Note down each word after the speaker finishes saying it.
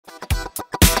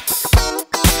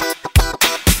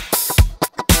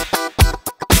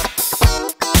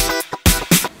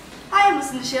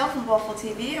Michelle from Waffle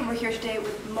TV, and we're here today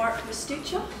with Mark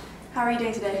Restuccia. How are you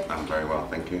doing today? I'm very well,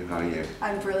 thank you. How are you?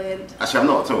 I'm brilliant. Actually, I'm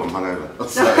not at all. I'm hungover.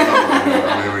 So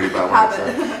I'm in a really bad way.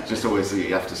 So just always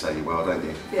you have to say you're well, don't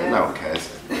you? Yeah. No one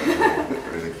cares.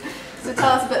 Really. So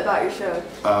tell us a bit about your show.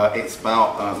 It's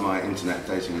about my internet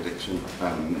dating addiction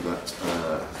that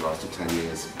has lasted 10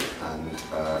 years, and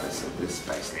it's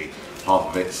basically half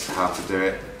of it's how to do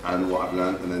it and what I've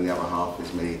learned, and then the other half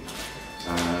is me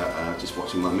just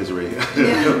watching my misery,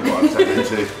 what I've turned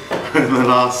into in the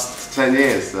last 10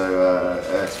 years. So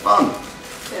it's fun.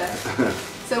 Yeah.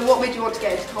 So what made you want to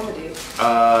get into comedy?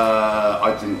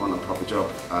 I didn't want a proper job,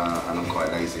 and I'm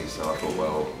quite lazy, so I thought,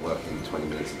 well, working 20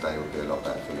 minutes a day would be a lot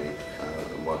better for me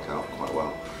and work out quite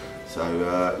well.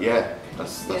 So yeah,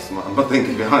 that's my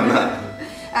thinking behind that.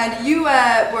 And you were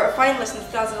a finalist in the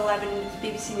 2011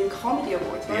 BBC New Comedy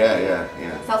Awards, weren't you?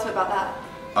 Yeah. Tell us a bit about that.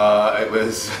 It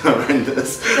was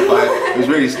horrendous. It was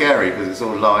really scary because it's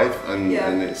all live, and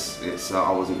it's I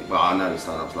wasn't, well, I know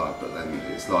stand-up's live, but then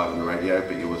it's live on the radio,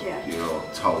 but you're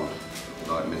told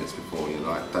like minutes before, you're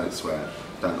like, don't swear,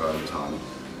 don't go over time,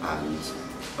 and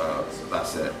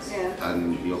that's it. Yeah.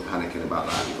 And you're panicking about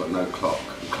that. You've got no clock.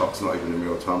 The clock's not even in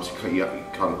real time, so you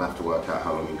kind of have to work out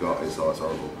how long you got. It's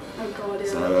horrible. Oh God, yeah.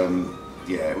 So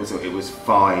yeah, it was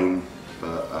fine.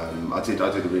 But I did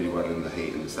really well in the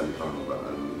heat in the semi-final, but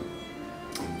in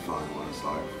the final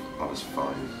I was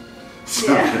fine.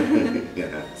 So,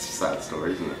 yeah, it's a sad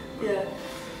story, isn't it?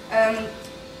 Yeah.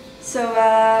 So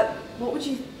what would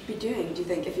you be doing, do you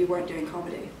think, if you weren't doing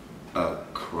comedy?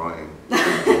 Crying.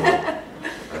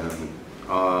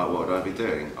 What would I be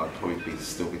doing? I'd probably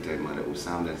still be doing my little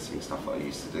sound editing stuff that I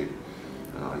used to do.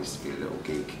 I used to be a little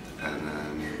geek,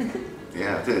 and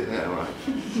yeah, I did, yeah, right.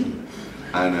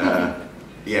 And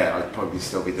yeah, I'd probably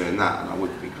still be doing that, and I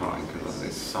wouldn't be crying because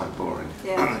it's so boring.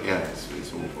 Yeah. Yeah, it's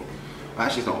awful.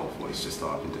 Actually, it's not awful, it's just that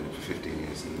I've been doing it for 15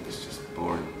 years and it's just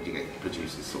boring. You get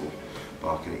producers sort of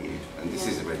barking at you, and this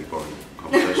is a really boring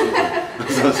conversation.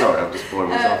 So sorry, I'm just boring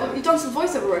myself. You've done some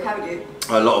voiceover work, haven't you?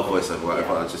 A lot of voiceover work.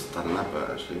 I've just done an advert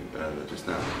actually, just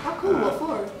now. How cool, what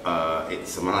for?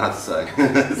 It's, I'm not allowed to say.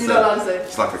 You're not allowed to say?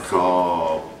 It's like a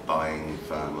car buying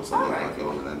firm or something, right. like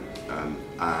one of them.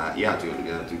 Yeah, I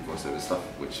do voiceover stuff,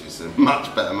 which is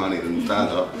much better money than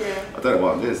stand-up. Yeah. I don't know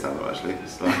why I'm doing stand-up actually.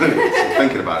 So,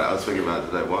 thinking about it, I was thinking about it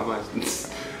today. Why am I?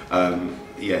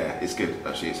 Yeah, it's good.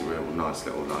 Actually, it's a real nice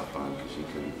little lifeline because you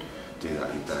can do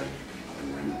that in the day,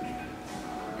 and then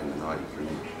in the night you can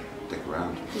dick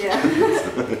around. Yeah.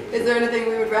 Is there anything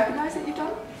we would recognise that you've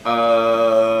done?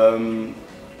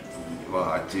 Well,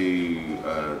 I do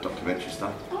documentary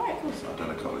stuff. Alright, cool. So I've done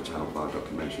a couple of Channel 5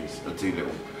 documentaries. I do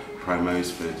little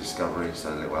promos for Discovery,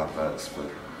 so little adverts for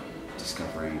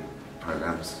Discovery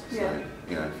programmes. So,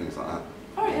 you know, things like that.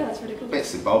 Alright, yeah, that's really cool.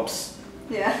 Bits and bobs.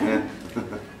 Yeah.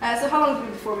 So how long have you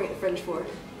been performing at the Fringe for?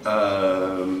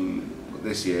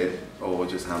 This year, or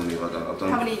just how many have I done? I've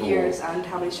done how many 4. years and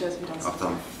how many shows have you done? I've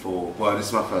done 4. Well, this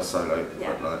is my first solo,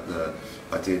 but like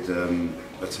I did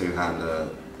a two-hander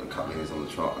a couple of years on the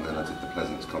trot, and then I did the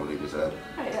Pleasance Comedy Reserve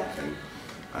thing,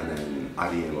 and then I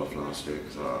had a year off last year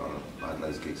because I had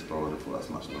loads of gigs abroad. I thought that's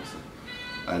much nicer.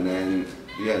 And then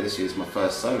yeah, this year's my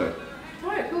first solo.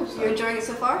 Alright, cool. So you're enjoying it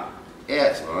so far? Yeah,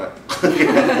 it's alright.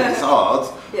 It's hard.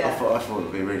 Yeah. I thought it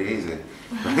would be really easy.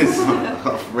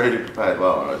 I've really prepared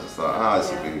well. I was just like,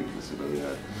 this will be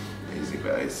easy,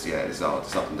 but it's hard.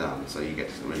 It's up and down. So you get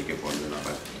some really good ones, and I've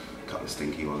had a couple of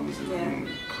stinky ones and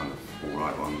kind of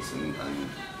alright ones, and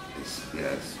it's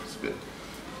a bit.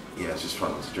 Yeah, just try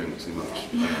not to drink too much,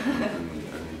 and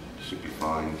should be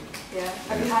fine. Yeah.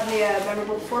 Have you had any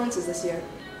memorable performances this year?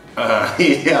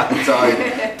 Yeah,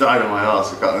 I died on my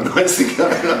arse a couple of nights ago.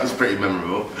 That was pretty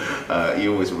memorable.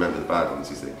 You always remember the bad ones,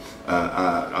 you see.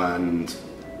 And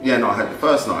yeah, no, I had the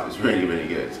first night was really, really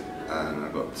good, and I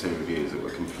got 2 reviews that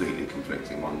were completely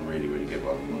conflicting. One really, really good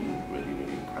one, one really,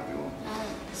 really crappy one.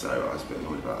 So I was a bit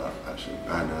annoyed about that actually.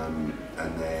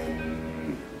 And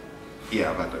then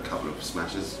yeah, I've had a couple of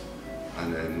smashes,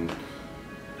 and then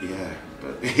yeah,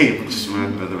 but you just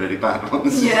remember the really bad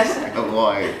ones. Yeah.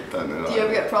 Why? Don't know. Do you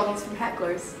ever get problems from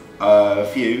hecklers? A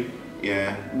few,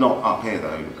 yeah. Not up here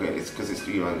though. It's because it's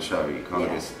your own show. You kind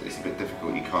of it's a bit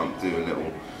difficult. You can't do a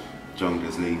little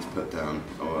Jongleurs Leads put down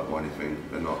or anything.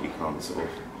 They're not. You can't sort of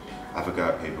have a go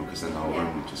at people because then the whole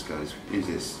room just goes, "Who's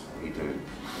this? What are you doing?"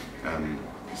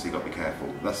 So you got to be careful.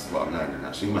 That's what I'm learning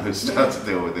actually most, how to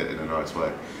deal with it in a nice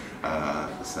way.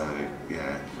 So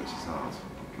yeah, which is hard.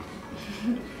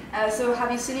 So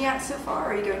have you seen any acts so far,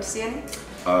 or are you going to see any?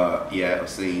 Yeah, I've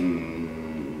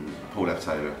seen Paul F.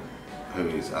 Taylor, who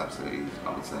is absolutely,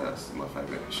 I would say that's my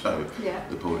favourite show,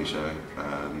 the Paulie Show,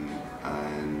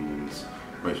 and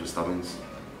Rachel Stubbins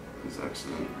is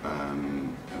excellent.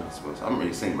 Who else was? I haven't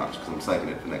really seen much because I'm saving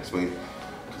it for next week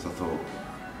because I thought,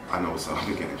 and also I've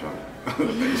been getting drunk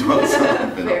as well, so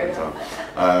I've been up in time.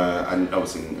 And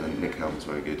obviously Nick Helm's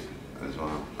very good as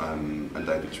well, and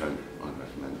David Trent I'd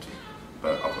recommend,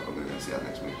 but I'm going to go see that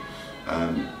next week.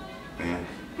 Yeah.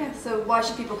 Yeah, so why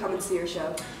should people come and see your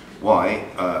show? Why?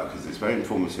 Because it's very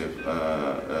informative,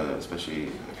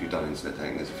 especially if you've done internet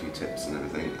dating. There's a few tips and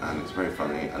everything, and it's very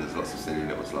funny, and there's lots of silly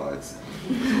little slides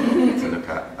as well to look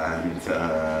at.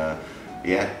 And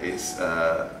yeah, it's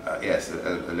a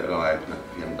little eye opener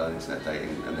if you haven't done internet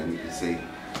dating, and then you can see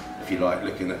if you like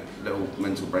looking at little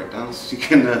mental breakdowns, you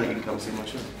can come see my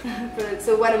show. Brilliant.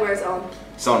 So when and where is it on?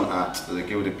 It's on at the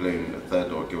Gilded Balloon, the third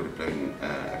door Gilded Balloon,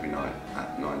 every night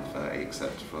at 9:30,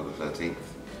 except for the 13th.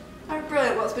 Alright,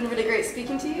 brilliant. Well, it's been really great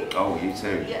speaking to you. Oh, you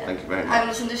too. Yeah. Thank you very much. I'm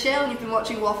Lucinda, and you've been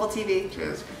watching Waffle TV.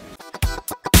 Cheers.